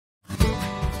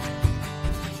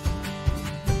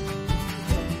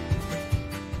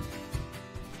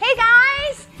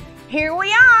Here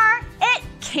we are at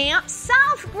Camp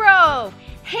South Grove.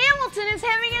 Hamilton is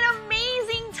having an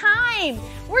amazing time.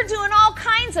 We're doing all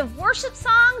kinds of worship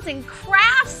songs and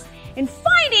crafts and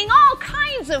finding all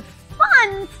kinds of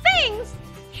fun things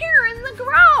here in the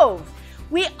Grove.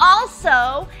 We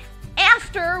also,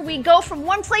 after we go from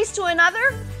one place to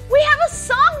another, we have a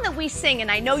song that we sing, and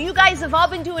I know you guys have all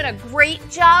been doing a great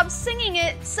job singing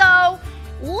it, so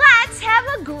let's have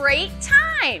a great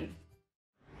time.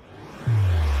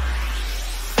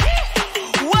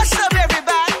 What's up,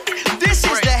 everybody? This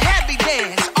is the happy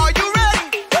dance. Are you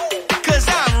ready? Cause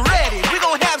I'm ready. We're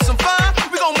gonna have some fun.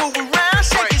 We're gonna move around,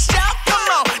 shake and shout. Come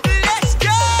on, let's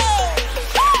go.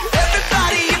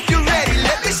 Everybody, if you're ready,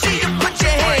 let me see you put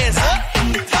your hands up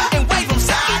and wave them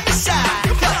side to side.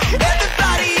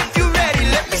 Everybody, if you're ready,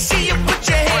 let me see you put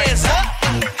your hands up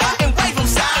and wave them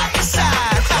side to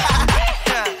side.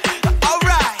 All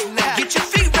right, now get your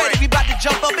feet ready. We about to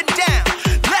jump up and down.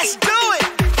 Let's do it.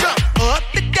 Up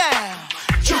and down,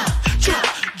 jump, jump,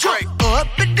 jump, up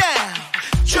and down,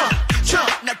 jump, jump.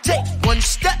 Now take one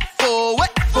step forward,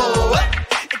 forward,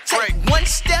 and take one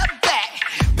step back,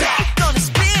 back. Gonna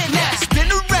spin now,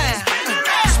 spin around,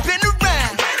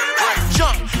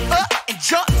 jump up and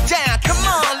jump down. Come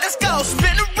on, let's go,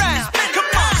 spin around. Come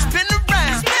on, spin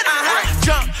around,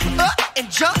 jump up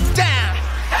and jump down.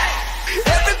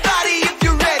 Everybody, if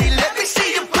you're ready, let me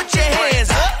see you put your hands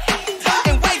up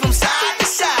and wave them side to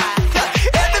side.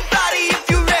 Everybody, if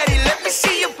you're ready, let me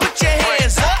see you put your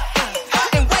hands up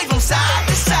and wave them side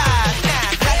to side.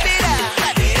 Now, clap it out,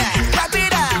 clap it out, clap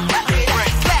it out,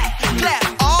 clap, clap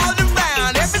all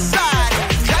around. Everybody,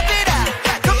 clap it out.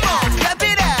 Come on, clap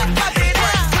it out, clap it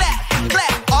out, clap,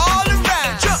 clap all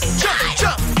around. Jump, jump,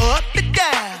 jump, up and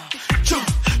down. Jump,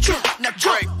 jump, now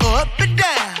jump up and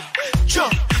down.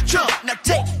 Jump, jump, now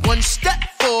take one step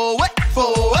forward,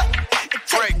 forward, and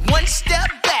take one step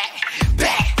back,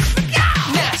 back.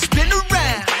 Now spin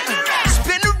around,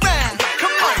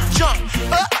 come on, jump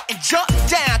up and jump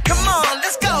down. Come on,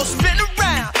 let's go, spin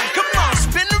around. Come on,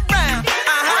 spin around,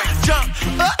 jump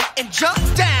up and jump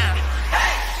down.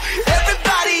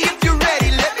 Everybody, if you're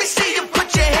ready, let me see you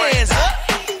put your hands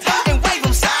up and wave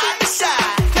them side to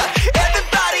side.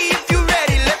 Everybody, if you're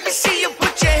ready, let me see you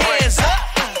put your hands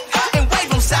up and wave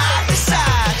them side to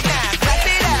side. Now clap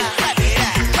it out, clap it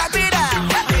out, clap it out,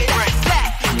 clap,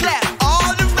 clap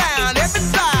all around.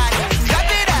 Everybody, clap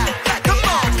it out. Come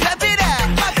on, clap it out,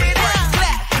 clap it out,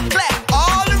 clap, clap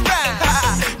all around.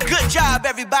 Good job,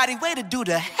 everybody. Way to do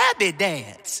the happy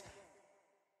dance.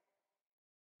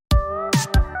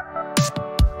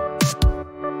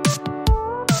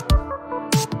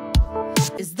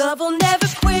 His love will never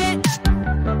quit.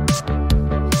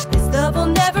 His love will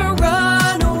never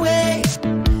run away.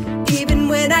 Even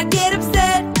when I get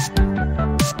upset,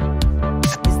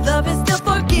 His love is still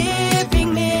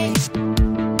forgiving me.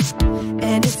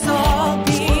 And it's all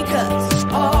because His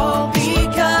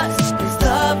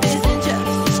love isn't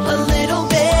just a little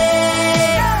bit.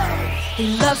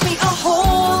 He loves me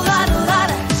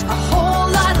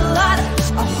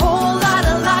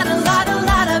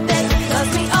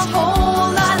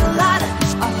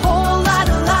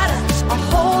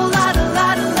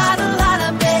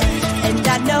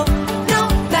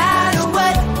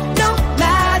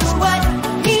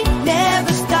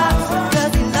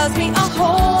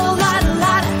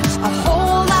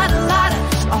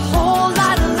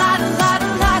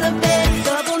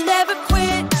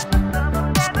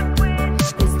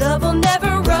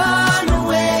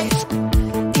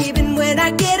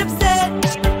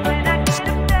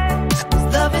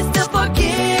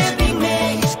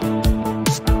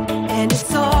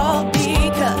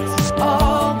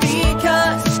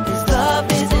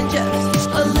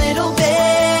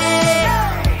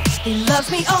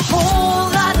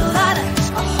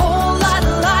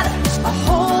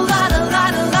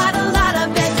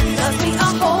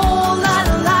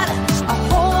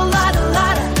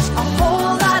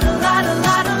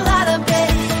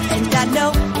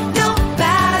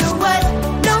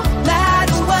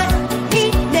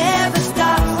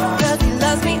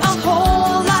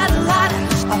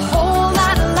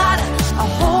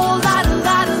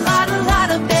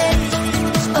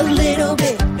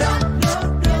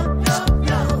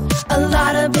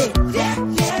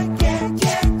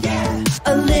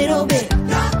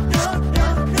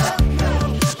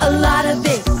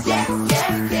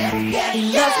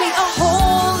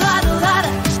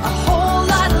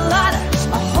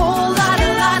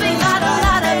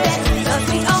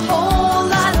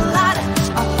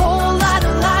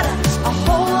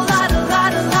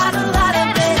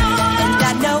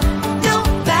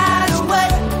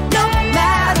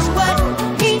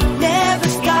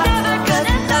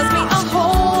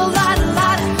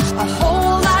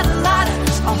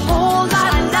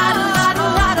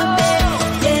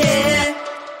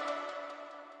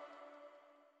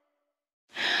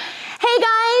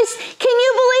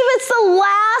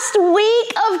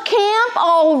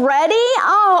already?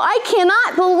 Oh, I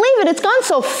cannot believe it. It's gone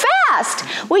so fast.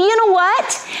 Well, you know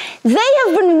what? They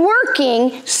have been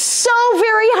working so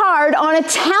very hard on a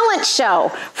talent show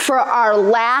for our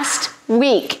last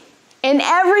week. And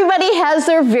everybody has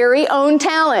their very own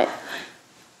talent.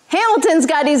 Hamilton's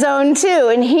got his own too,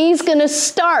 and he's going to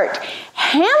start.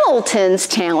 Hamilton's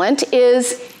talent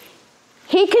is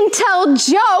he can tell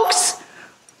jokes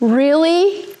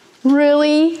really,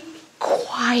 really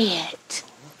quiet.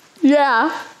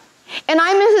 Yeah. And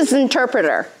I'm his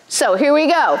interpreter. So here we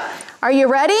go. Are you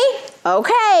ready?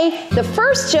 Okay. The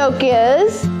first joke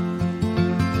is,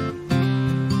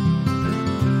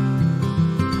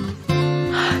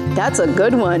 that's a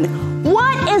good one.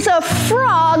 What is a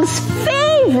frog's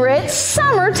favorite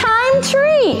summertime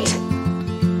treat?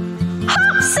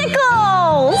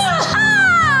 Popsicles!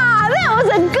 Ah, that was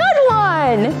a good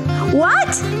one.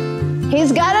 What?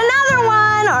 He's got another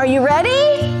one. Are you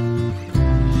ready?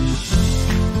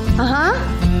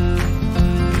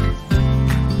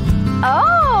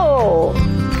 Oh,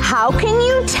 how can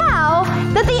you tell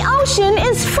that the ocean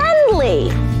is friendly?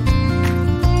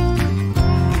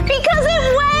 Because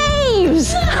it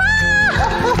waves.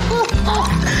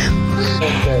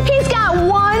 He's got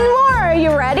one more. Are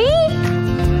you ready?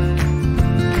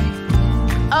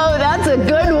 Oh, that's a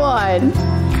good one.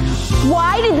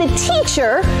 Why did the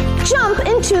teacher jump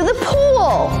into the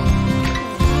pool?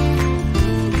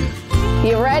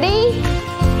 You ready?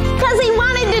 Because he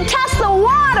wanted to test the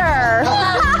water.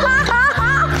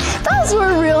 Those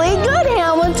were really good,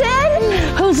 Hamilton.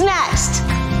 Who's next?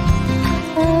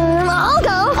 I'll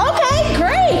go. Okay,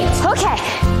 great. Okay.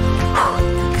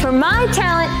 For my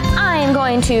talent, I am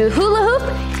going to hula hoop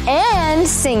and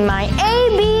sing my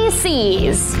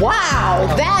ABCs. Wow,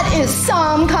 that is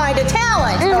some kind of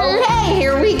talent. Okay,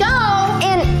 here we go.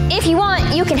 And if you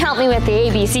want, you can help me with the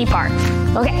ABC part.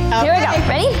 Okay, here we go.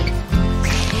 Ready?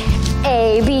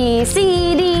 A, B,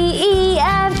 C, D, E,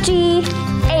 F, G,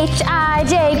 H, I,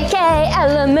 J, K,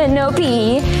 L, M, N, O,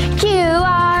 P, Q,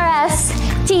 R, S,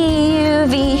 T, U,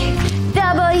 V,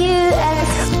 W,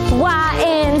 X, Y,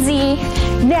 and Z.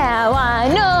 Now I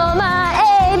know my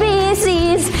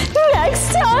ABCs.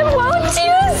 Next time, won't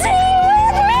you sing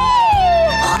with me?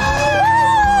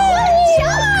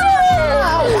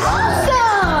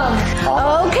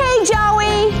 Awesome! Okay,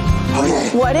 Joey. Okay.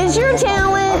 What is your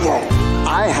talent? Okay.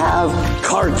 I have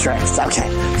card tricks. Okay.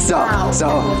 So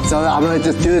I'm gonna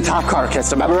just do the top card. Okay.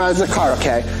 So memorize the card.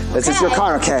 Okay. This is your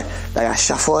card. Okay. I gotta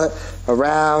shuffle it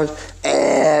around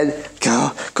and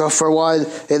go for one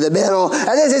in the middle.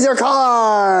 And this is your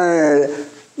card.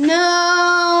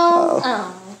 No.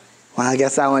 Oh. Well, I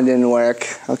guess that one didn't work.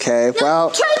 Okay.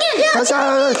 Well. Try again. Let's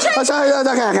try.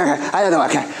 Okay. I don't know.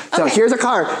 Okay. So here's a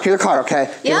card. Here's a card. Okay.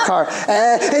 Here's a card.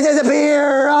 And it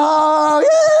disappeared. Oh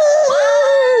yeah.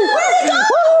 Where'd it go?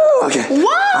 Okay. Wow.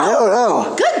 I don't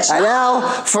know. Good job. And now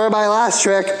for my last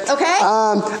trick. Okay.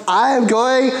 I am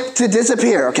going to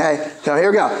disappear. Okay. So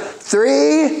here we go.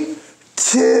 3,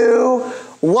 2,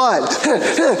 1.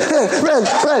 Run.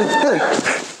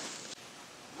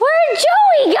 Where'd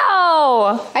Joey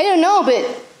go? I don't know, but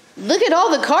look at all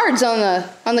the cards on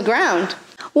the ground.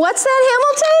 What's that,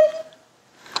 Hamilton?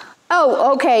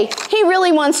 Oh, okay. He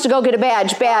really wants to go get a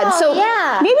badge. Oh, so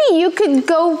yeah. maybe you could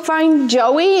go find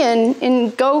Joey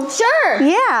and go. Sure.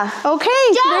 Yeah. Okay.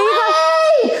 Joey! There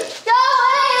you go.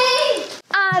 Joey!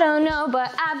 I don't know,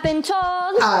 but I've been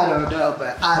told. I don't know,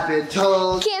 but I've been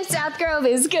told. Camp South Grove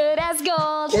is good as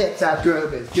gold. Camp South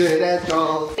Grove is good as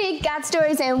gold. Big God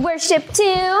stories and worship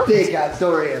too. Big God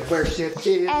story and worship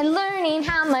too. And learning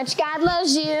how much God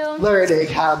loves you. Learning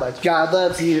how much God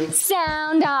loves you.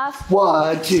 Sound off.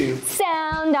 1, 2,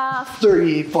 Sound off.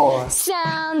 3, 4.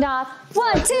 Sound off.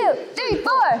 1, 2, 3,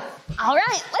 4. All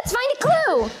right, let's find a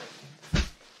clue.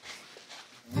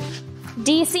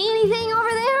 Do you see anything over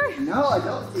there? No, I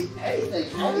don't see anything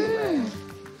anywhere.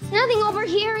 Nothing over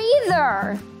here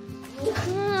either.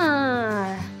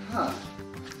 Huh.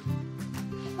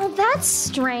 Well, that's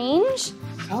strange.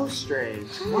 So strange.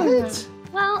 What?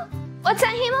 Well, what's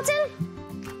that, Hamilton?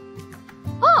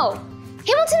 Oh,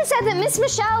 Hamilton said that Miss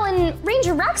Michelle and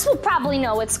Ranger Rex will probably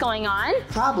know what's going on.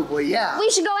 Probably, yeah.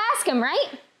 We should go ask him,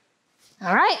 right?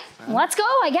 All right, let's go,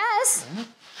 I guess.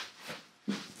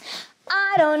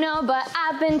 I don't know, but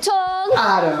I've been told.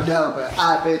 I don't know, but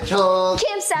I've been told.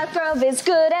 Camp South Grove is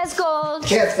good as gold.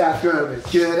 Camp South Grove is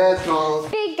good as gold.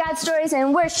 Big God stories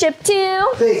and worship too.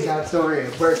 Big God story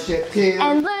and worship too.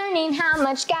 And learning how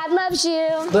much God loves you.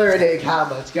 Learning how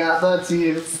much God loves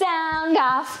you. Sound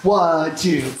off. 1,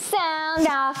 2, Sound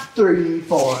off. 3,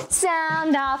 4.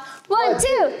 Sound off. 1,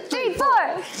 2, 3, 4.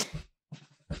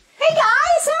 Hey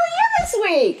guys, how are you this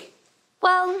week?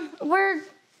 Well, we're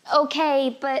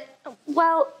Okay, but,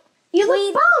 well... You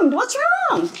look bummed. What's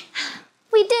wrong?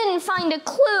 We didn't find a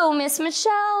clue, Miss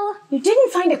Michelle. You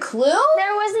didn't find a clue?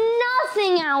 There was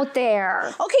nothing out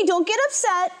there. Okay, don't get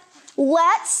upset.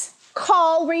 Let's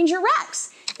call Ranger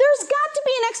Rex. There's got to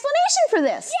be an explanation for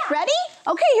this. Yeah. Ready?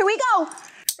 Okay, here we go.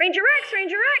 Ranger Rex,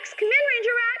 come in,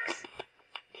 Ranger Rex.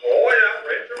 Oh yeah,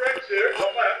 Ranger Rex here,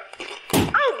 come back.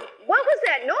 Oh, what was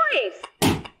that noise?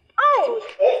 Oh,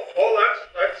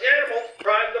 That's the animals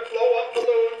trying to blow up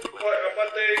balloons, but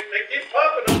they keep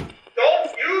popping them.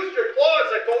 Don't use your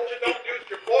claws. I told you don't use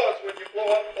your claws when you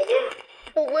blow up balloons.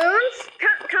 balloons?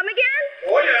 Come again?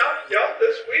 Oh yeah.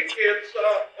 This week it's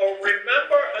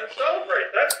remember and celebrate.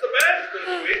 That's the badge this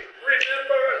week.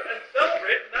 Remember and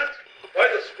celebrate, and that's why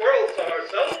the squirrels are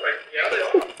celebrating. Yeah, they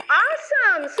are.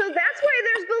 Awesome. So that's why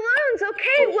there's balloons.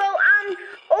 Okay, well,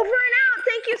 over and out.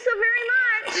 Thank you so very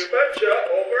much. You betcha.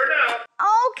 Over and out.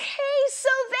 Okay, so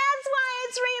that's why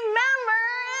it's remember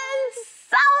and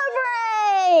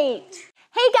celebrate.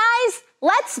 Hey guys,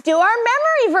 let's do our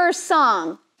memory verse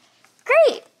song.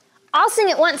 Great. I'll sing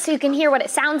it once so you can hear what it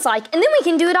sounds like, and then we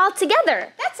can do it all together.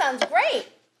 That sounds great.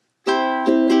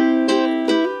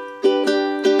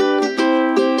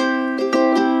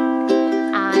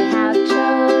 I have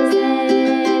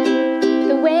chosen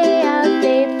the way of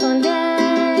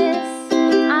faithfulness.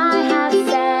 I have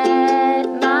set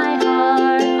my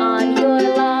heart on your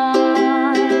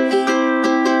laws.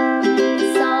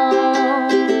 Psalm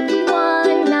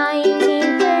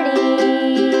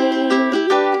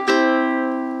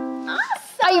 119:30.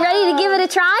 Awesome. Are you ready to give it a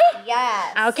try?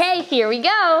 Yes. Okay, here we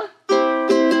go.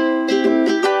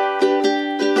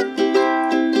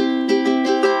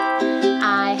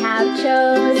 I have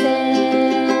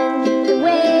chosen the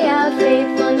way of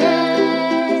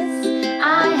faithfulness.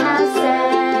 I have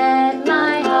set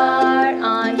my heart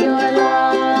on your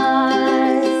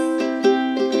laws.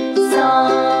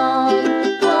 Psalm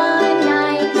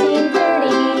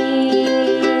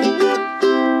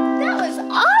 119:30. That was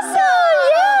awesome.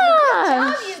 Yeah. Good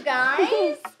job, you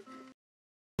guys.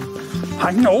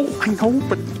 I know,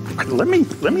 but let me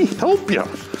help you.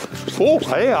 Oh,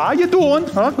 hey, how you doing?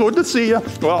 Good to see you.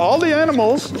 Well, all the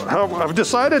animals have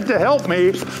decided to help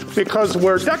me because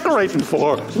we're decorating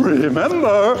for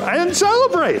Remember and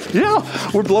Celebrate. Yeah,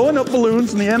 we're blowing up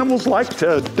balloons, and the animals like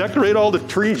to decorate all the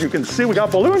trees. You can see we got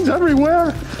balloons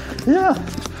everywhere. Yeah.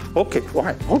 Okay, all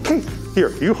right, okay.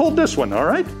 Here, you hold this one, all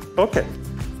right? Okay.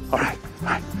 All right.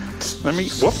 Let me,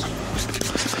 whoop.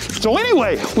 So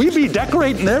anyway, we be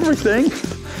decorating everything,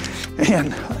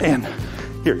 and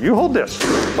here, you hold this.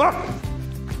 Ah.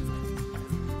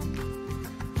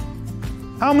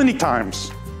 How many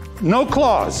times? No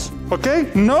claws, okay?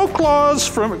 No claws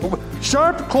from,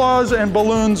 sharp claws and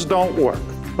balloons don't work,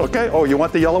 okay? Oh, you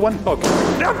want the yellow one? Okay.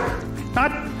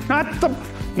 Not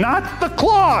the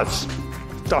claws.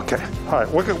 Okay, all right,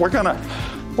 we're gonna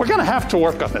have to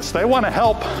work on this. They want to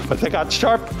help, but they got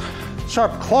sharp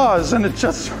claws, and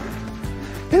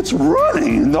it's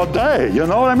running the day, you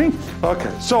know what I mean?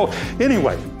 Okay, so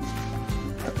anyway.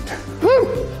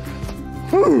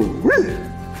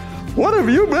 What have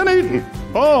you been eating?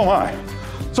 Oh my.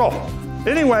 So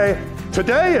anyway,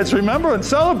 today is Remember and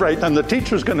Celebrate, and the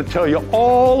teacher's gonna tell you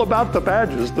all about the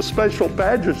badges, the special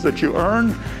badges that you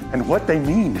earn and what they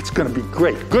mean. It's gonna be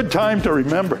great. Good time to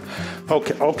remember.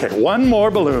 Okay, one more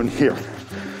balloon here.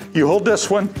 You hold this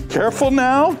one. Careful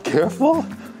now, careful.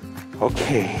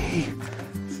 Okay.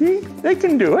 See, they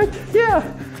can do it. Yeah,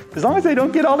 as long as they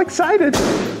don't get all excited.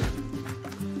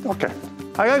 Okay,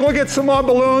 I gotta go get some more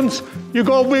balloons. You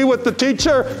go be with the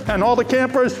teacher and all the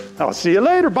campers. I'll see you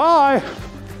later, bye.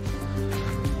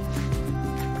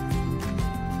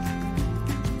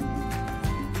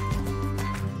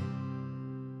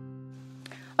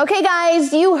 Okay,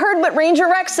 guys, you heard what Ranger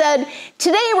Rex said.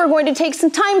 Today we're going to take some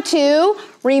time to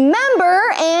remember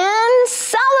and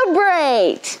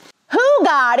celebrate who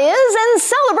God is and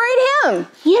celebrate Him.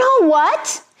 You know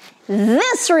what?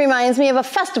 This reminds me of a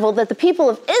festival that the people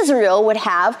of Israel would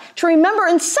have to remember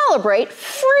and celebrate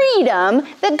freedom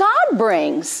that God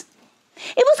brings.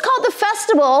 It was called the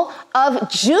Festival of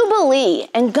Jubilee,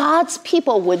 and God's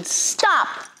people would stop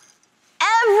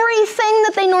everything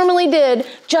that they normally did,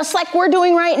 just like we're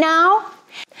doing right now,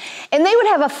 and they would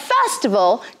have a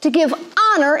festival to give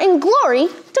honor and glory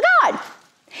to God.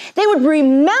 They would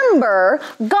remember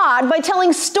God by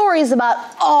telling stories about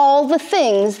all the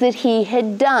things that He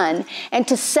had done and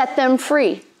to set them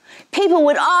free. People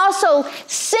would also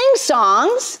sing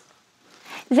songs.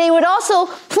 They would also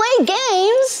play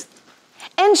games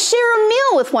and share a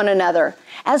meal with one another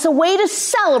as a way to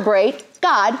celebrate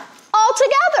God all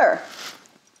together.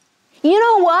 You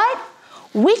know what?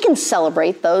 we can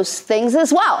celebrate those things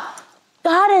as well.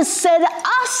 God has set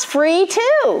us free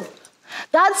too.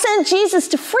 God sent Jesus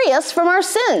to free us from our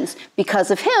sins.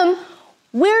 Because of him,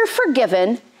 we're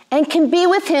forgiven and can be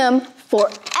with him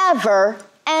forever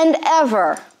and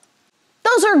ever.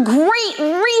 Those are great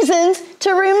reasons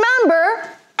to remember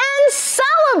and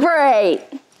celebrate.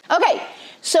 Okay,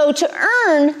 so to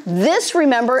earn this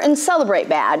Remember and Celebrate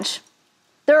badge,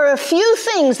 there are a few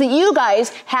things that you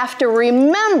guys have to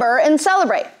remember and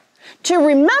celebrate. To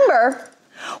remember,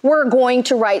 we're going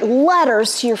to write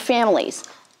letters to your families.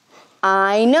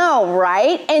 I know,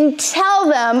 right? And tell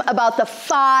them about the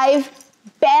 5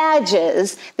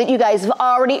 badges that you guys have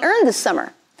already earned this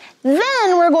summer.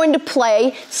 Then we're going to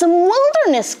play some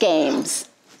wilderness games.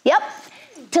 Yep,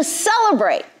 to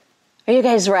celebrate. Are you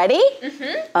guys ready?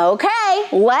 Mm-hmm. Okay,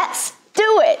 let's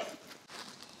do it.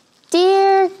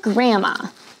 Dear Grandma,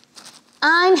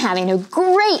 I'm having a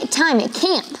great time at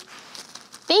camp.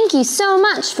 Thank you so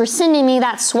much for sending me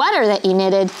that sweater that you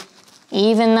knitted,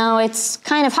 even though it's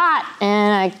kind of hot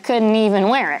and I couldn't even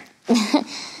wear it.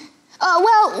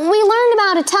 Well, we learned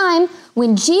about a time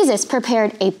when Jesus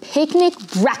prepared a picnic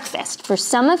breakfast for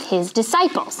some of his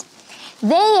disciples.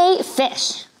 They ate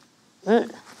fish.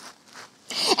 Ugh.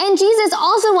 And Jesus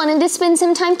also wanted to spend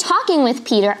some time talking with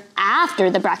Peter after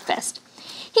the breakfast.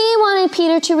 He wanted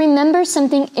Peter to remember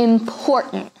something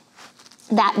important,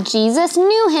 that Jesus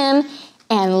knew him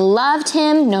and loved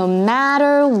him no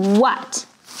matter what.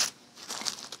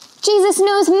 Jesus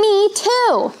knows me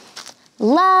too.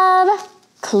 Love,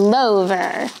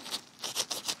 Clover.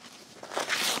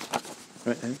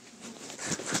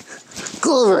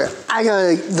 Clover, I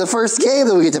got the first game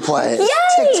that we get to play. Yay!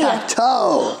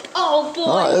 Tic-tac-toe. Oh, boy.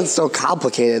 Oh, that's so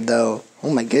complicated, though.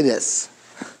 Oh, my goodness.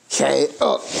 Okay.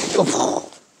 Oh.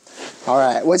 All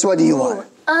right. Which one do you want?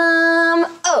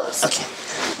 O's. Okay.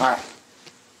 All right.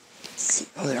 Let's see.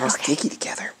 Oh, they're all sticky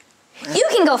together. You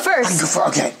can go I can first. go for.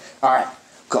 Okay. All right.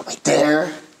 Go right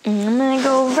there. And I'm gonna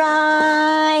go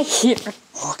right here.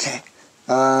 Okay.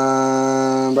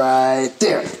 Right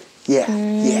there. Yeah.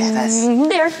 Yeah. That's.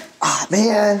 There. Ah,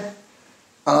 man.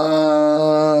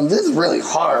 This is really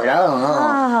hard. I don't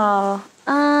know.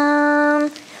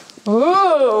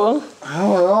 Ooh. I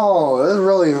don't know. This is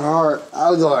really hard.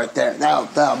 I'll go right there.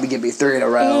 That'll give me 3 in a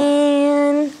row.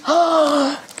 And 3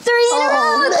 in a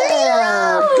row. 3 in a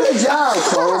row. Good job,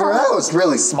 Clover. That was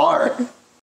really smart.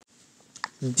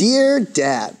 Dear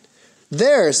Dad,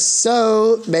 there are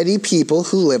so many people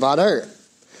who live on Earth.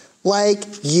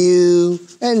 Like you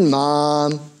and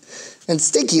Mom and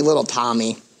stinky little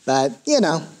Tommy. But, you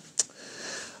know,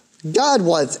 God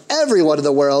wants everyone in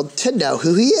the world to know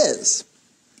who he is.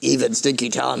 Even stinky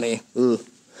Tommy. Ooh.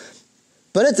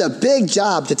 But it's a big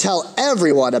job to tell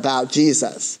everyone about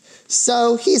Jesus.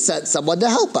 So he sent someone to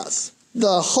help us.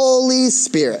 The Holy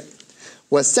Spirit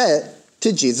was sent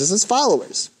to Jesus'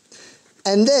 followers.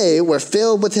 And they were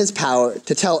filled with his power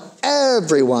to tell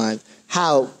everyone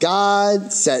how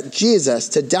God sent Jesus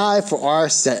to die for our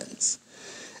sins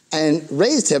and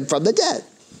raised him from the dead.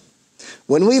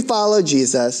 When we follow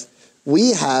Jesus,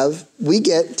 we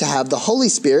get to have the Holy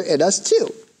Spirit in us too.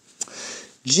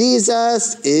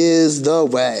 Jesus is the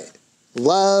way.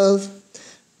 Love,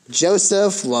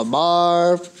 Joseph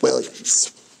Lamar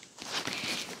Williams.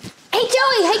 Hey,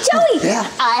 Joey. Yeah.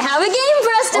 I have a game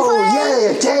for us to play. Oh,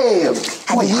 yeah, game.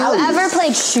 Have you ever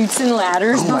played Chutes and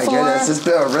Ladders before? Oh, my goodness. It's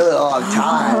been a really long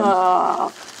time.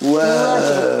 Oh, Whoa. look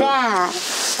at that.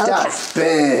 Okay. That's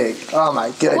big. Oh,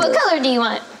 my goodness. What color do you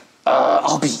want?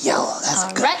 I'll be yellow. That's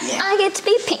All good. right, Yeah. I get to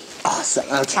be pink. Awesome.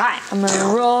 Okay. All right, I'm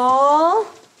gonna roll.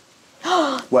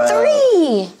 Whoa.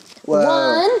 3. Whoa.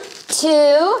 1,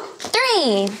 2,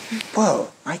 3.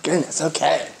 Whoa. My goodness.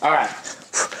 Okay. All right.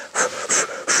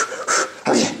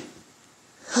 Okay.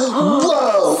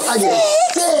 Whoa. I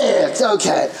get 6.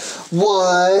 Okay.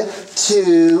 1,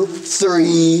 2,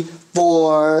 3,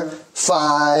 4,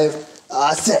 5,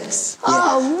 6. Yeah.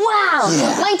 Oh, wow.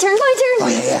 Yeah. My turn. Oh,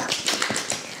 yeah.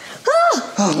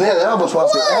 Oh, man, that almost went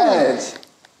off the edge.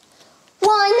 1.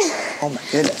 Oh, my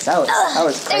goodness. That was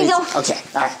There you crazy. go. Okay.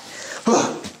 All right.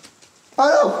 Oh,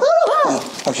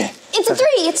 no. Okay. It's a 3.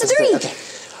 It's a 3. Okay.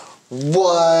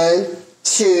 1,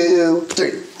 2,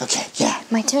 3. Okay, yeah.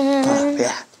 My turn.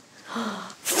 Yeah.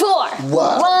 4.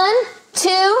 Whoa. 1,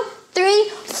 2, 3,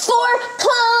 4.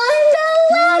 Climb the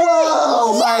ladder.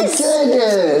 Whoa, Yes. my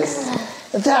goodness.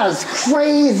 That was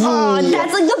crazy. Oh,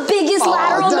 that's like the biggest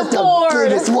ladder on the board. The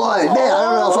biggest one. Man, I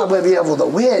don't know if I'm going to be able to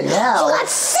win now. You got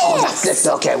 6. Oh, that's 6.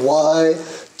 Okay, 1,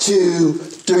 2,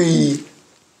 3.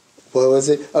 What was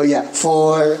it? Oh, yeah.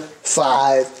 4,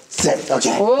 5, 6.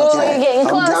 Okay. Whoa, okay. you're getting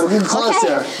close. I'm getting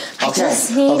closer. Okay. I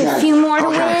just need a few more to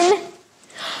win.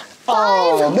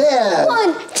 Oh, man.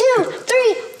 1, 2,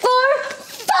 3, 4,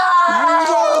 5.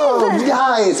 Oh,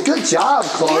 nice. Good job,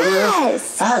 Clover.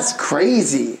 Yes. That's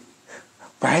crazy.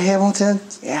 Right, Hamilton?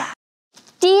 Yeah.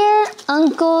 Dear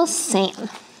Uncle Sam,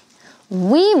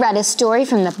 we read a story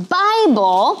from the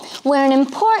Bible where an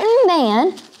important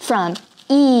man from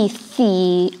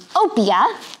Ethiopia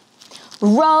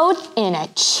rode in a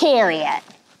chariot.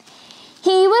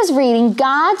 He was reading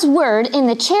God's word in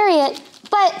the chariot,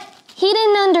 but he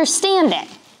didn't understand it.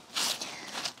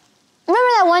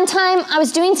 Remember that one time I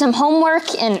was doing some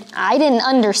homework and I didn't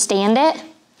understand it?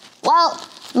 Well,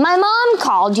 my mom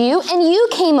called you and you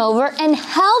came over and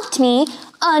helped me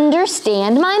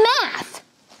understand my math.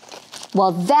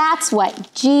 Well, that's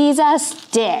what Jesus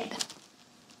did.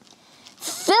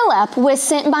 Philip was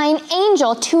sent by an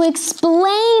angel to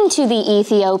explain to the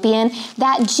Ethiopian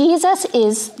that Jesus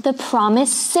is the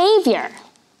promised Savior.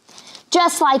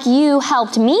 Just like you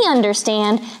helped me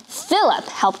understand, Philip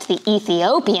helped the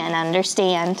Ethiopian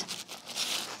understand.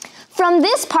 From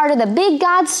this part of the big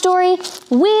God story,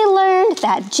 we learned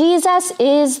that Jesus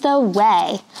is the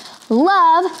way.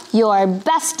 Love your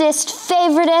bestest,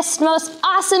 favoritist, most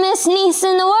awesomest niece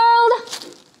in the world,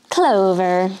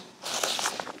 Clover.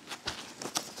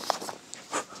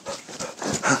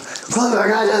 Clover, I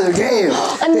got another game.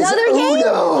 Another game?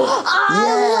 Uno. I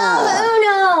love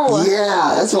Uno.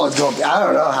 Yeah, that's what I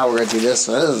don't know how we're going to do this.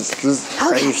 This is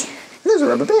crazy. This is a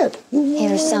rubber band.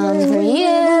 Here's some for you.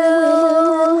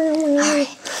 All right.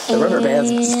 The rubber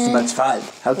band's so much fun.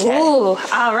 Okay. Ooh,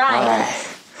 all right.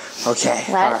 Okay.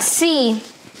 Let's see.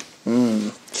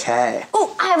 Okay.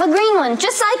 Oh, I have a green one,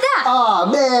 just like that. Oh,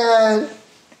 man.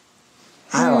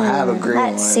 I don't have a green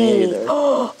Let's one see. either. Ooh,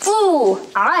 all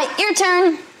right, your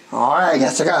turn. All right, I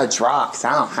guess I got to draw because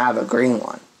I don't have a green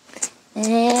one.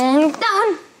 And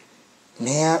done.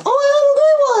 Man. Oh,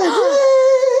 I have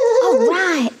a green one. All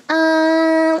right.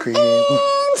 Green.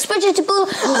 And switch it to blue.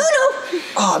 Uno.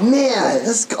 Oh, man.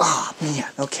 Let's go. Oh, man.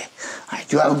 Okay. I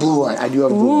do have a blue one. I do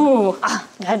have a blue one. Ooh,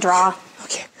 gotta draw.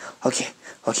 Okay.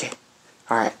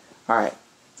 All right.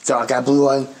 So I got a blue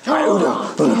one. All right,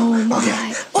 Uno.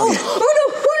 Okay. Oh,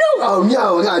 Uno. Oh,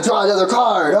 no. I got to draw another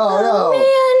card. Oh, no.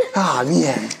 Oh,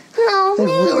 man. Oh, It's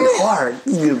man. really hard.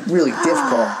 This is really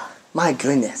difficult. My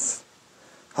goodness.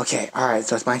 Okay, all right,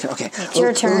 so it's my turn. Okay. It's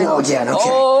your turn. Uno again, okay.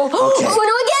 Oh, Okay.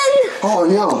 Uno again.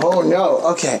 Oh, no.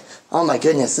 Okay. Oh, my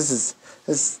goodness. This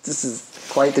is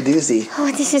quite the doozy. Oh,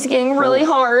 this is getting really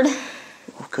hard.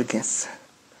 Oh, goodness.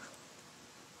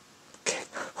 Okay.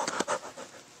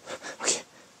 Okay.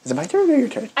 Is it my turn or your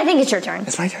turn? I think it's your turn.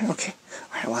 It's my turn? Okay.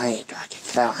 All right, well, I ain't I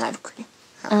don't have a green.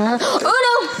 Uno.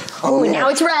 Oh, Ooh, man. now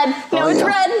it's red. Now it's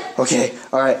red. Okay,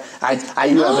 all right. I do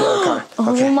have another card.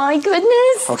 Okay. Oh my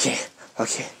goodness. Okay.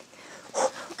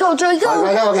 Go, Joey, go.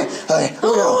 Okay.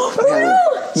 Uno. Okay.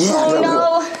 Yeah. Oh, go.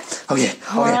 no. Okay.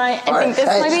 All right, I think this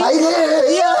might be... I did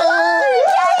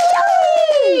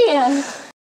it!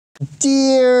 Yay!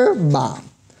 Dear Mom,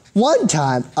 one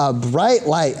time a bright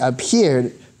light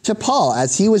appeared to Paul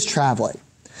as he was traveling.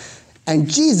 And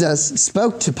Jesus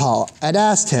spoke to Paul and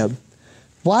asked him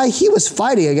why he was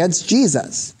fighting against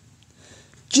Jesus.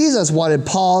 Jesus wanted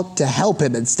Paul to help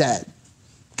him instead.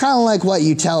 Kind of like what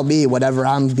you tell me whenever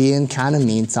I'm being kind of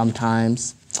mean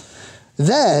sometimes.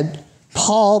 Then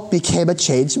Paul became a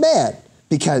changed man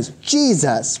because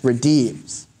Jesus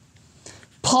redeems.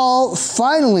 Paul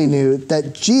finally knew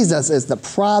that Jesus is the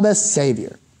promised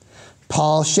Savior.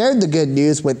 Paul shared the good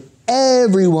news with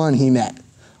everyone he met,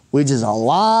 which is a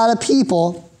lot of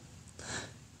people.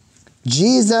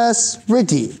 Jesus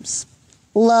redeems.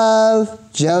 Love,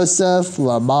 Joseph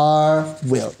Lamar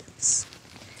Williams.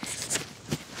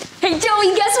 Hey,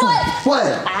 Joey, guess what? What?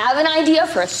 I have an idea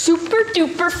for a super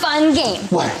duper fun game.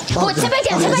 What? Oh, sit back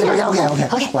down.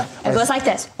 Okay. What? It goes like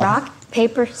this. Rock,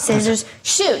 paper, scissors,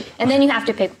 shoot. And then you have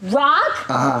to pick rock,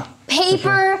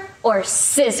 paper, or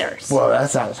scissors. Whoa, that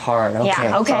sounds hard. Okay.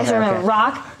 Yeah, okay. So remember,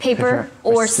 rock, paper,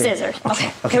 or scissors.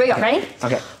 Okay. Here we go. Ready?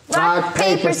 Okay. Rock,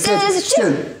 paper, scissors,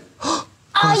 shoot. Oh,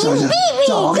 you beat me.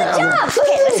 Good job.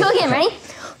 Okay, let's go again. Ready?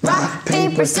 Rock,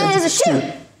 paper, scissors, shoot.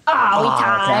 Oh, we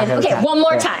tied. Okay, one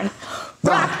more time.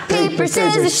 Rock, paper,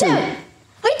 scissors, shoot.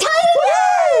 We tied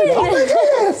again. Oh my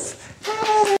goodness.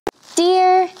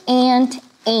 Dear Aunt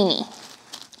Amy,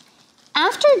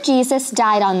 after Jesus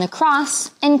died on the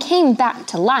cross and came back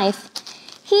to life,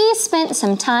 he spent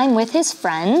some time with his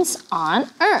friends on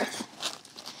earth.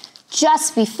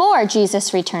 Just before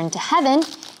Jesus returned to heaven,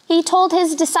 he told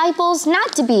his disciples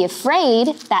not to be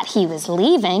afraid that he was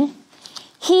leaving.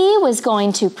 He was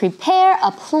going to prepare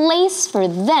a place for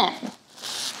them.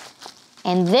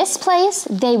 In this place,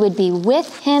 they would be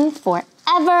with him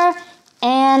forever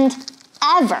and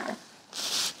forever.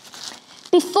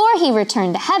 Before he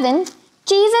returned to heaven,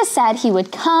 Jesus said he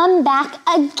would come back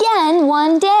again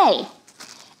one day.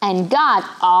 And God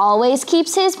always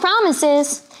keeps his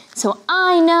promises. So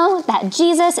I know that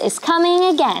Jesus is coming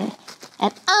again.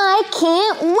 And I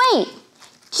can't wait.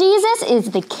 Jesus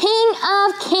is the King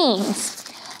of Kings.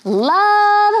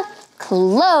 Love,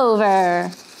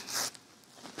 Clover.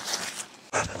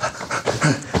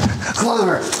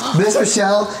 Clover, Miss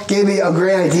Michelle gave me a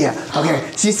great idea. Okay,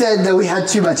 she said that we had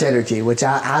too much energy, which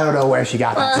I don't know where she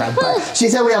got that from, but she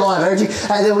said we have a lot of energy,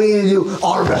 and then we need to do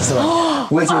arm wrestling.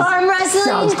 Arm wrestling?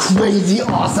 Sounds crazy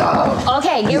awesome.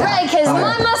 Okay, get ready, because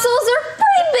my muscles are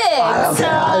pretty big. Okay,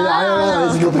 I don't know.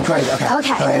 This is going to be crazy.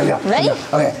 Okay, here we go. Ready?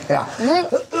 Okay, yeah.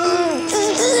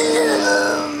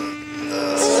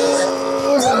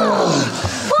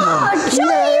 Oh,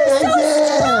 Joey, you're so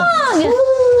strong!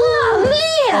 Oh,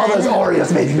 man! All those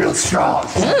Oreos made me real strong.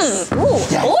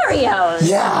 Oreos!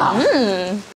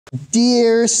 Yeah.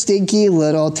 Dear stinky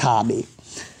little Tommy.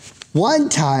 One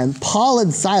time, Paul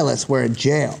and Silas were in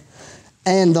jail,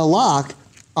 and the lock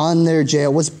on their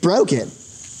jail was broken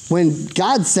when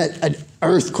God sent an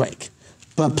earthquake.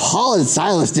 But Paul and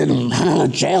Silas didn't run out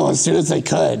of jail as soon as they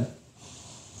could.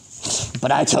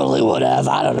 But I totally would have.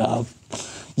 I don't know.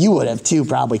 You would have too,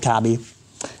 probably, Tommy.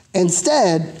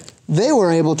 Instead, they were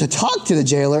able to talk to the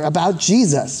jailer about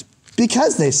Jesus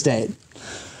because they stayed.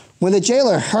 When the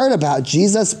jailer heard about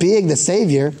Jesus being the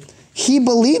Savior, he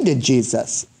believed in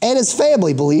Jesus, and his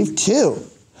family believed too.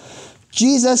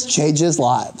 Jesus changes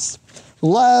lives.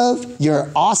 Love,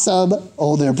 your awesome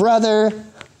older brother,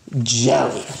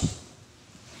 Joey.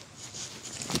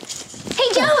 Hey,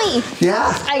 Joey!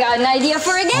 Yeah? I got an idea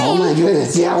for a game. Oh my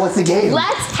goodness, yeah, what's the game?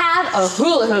 Let's have a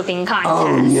hula hooping contest.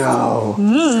 Oh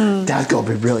no. That's gonna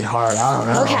be really hard, I don't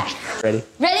know. Okay. Ready?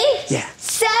 Ready? Yeah.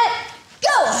 Set, go!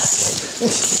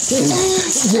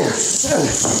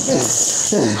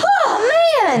 Oh,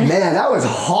 man! Man, that was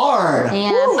hard.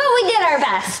 Yeah, Woo. but we did our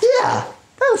best. Yeah,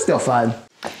 that was still fun.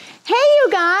 Hey, you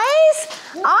guys.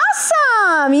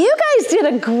 Awesome. You guys did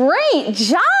a great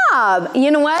job.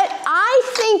 You know what? I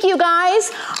think you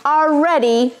guys are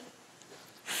ready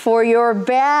for your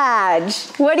badge.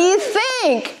 What do you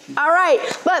think? All right,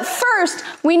 but first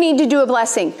we need to do a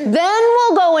blessing. Then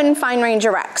we'll go and find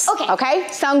Ranger Rex. Okay,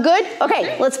 sound good?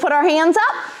 Okay, let's put our hands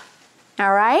up.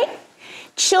 All right.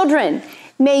 Children,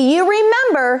 may you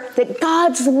remember that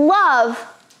God's love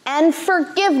and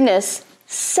forgiveness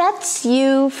sets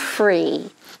you free.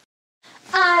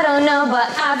 I don't know, but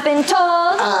I've been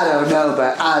told. I don't know,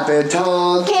 but I've been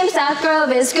told. Camp South Grove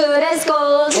is good as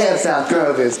gold. Camp South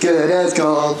Grove is good as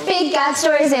gold. Big God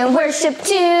stories and worship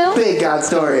too. Big God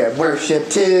story and worship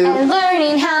too. And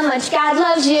learning how much God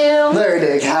loves you.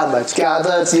 Learning how much God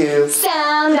loves you.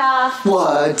 Sound off.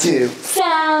 1, 2.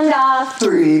 Sound off.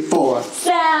 3, 4.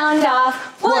 Sound off.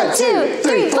 1, 2,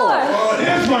 3, 4.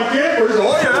 Here's my campers.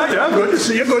 Oh, yeah, good to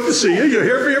see you, good to see you. You're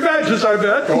here for your badges, I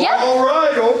bet. Yep. All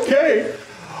right, okay.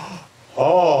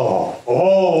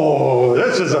 Oh,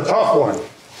 this is a tough one.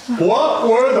 What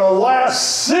were the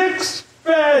last 6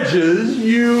 badges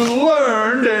you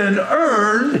learned and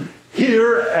earned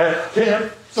here at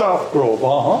Camp South Grove?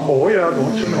 Oh, yeah,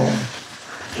 don't you know?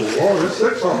 Oh, there's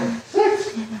 6 of them.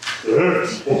 6.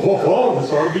 Oh,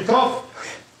 this ought to be tough.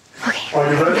 Okay.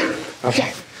 Are you ready?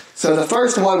 Okay. So the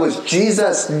first one was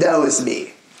Jesus knows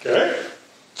me. Okay.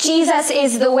 Jesus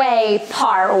is the way,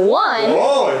 part 1.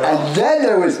 Oh, yeah. And then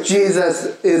there was Jesus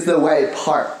is the way,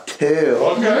 part 2.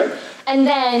 Okay. And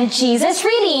then Jesus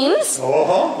redeems.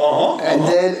 And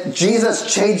then Jesus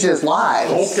changes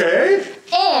lives. Okay.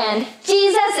 And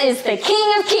Jesus is the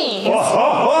King of Kings.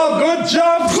 Good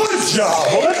job, good job.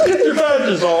 Well, let's get your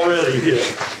badges already here.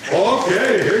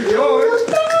 Okay, here you go.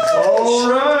 All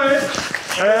right.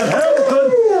 And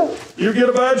Hamilton, you get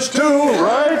a badge too,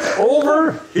 right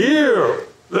over here.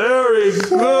 Very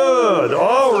good.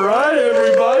 All right,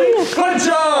 everybody. Good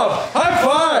job. High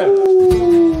five.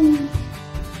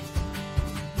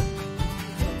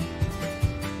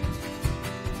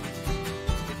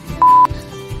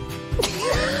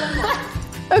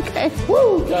 Okay.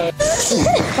 Woo.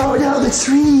 Oh no, the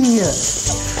tree.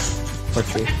 What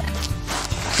tree?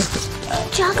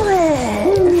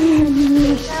 Chocolate.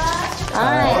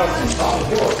 All right.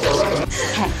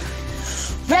 Okay.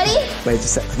 Ready? Wait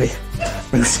just a second.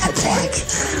 Let me move that back.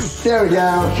 There we go.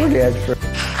 We're good.